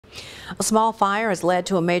A small fire has led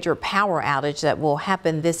to a major power outage that will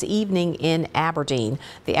happen this evening in Aberdeen.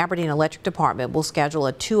 The Aberdeen Electric Department will schedule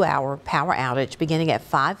a 2-hour power outage beginning at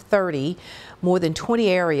 5:30. More than 20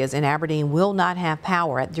 areas in Aberdeen will not have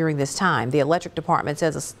power during this time. The electric department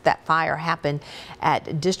says that fire happened at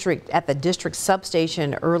the district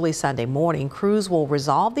substation early Sunday morning. Crews will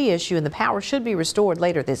resolve the issue and the power should be restored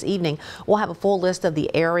later this evening. We'll have a full list of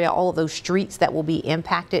the area, all of those streets that will be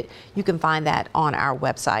impacted. You can find that on our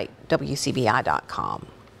website, WCBI.com.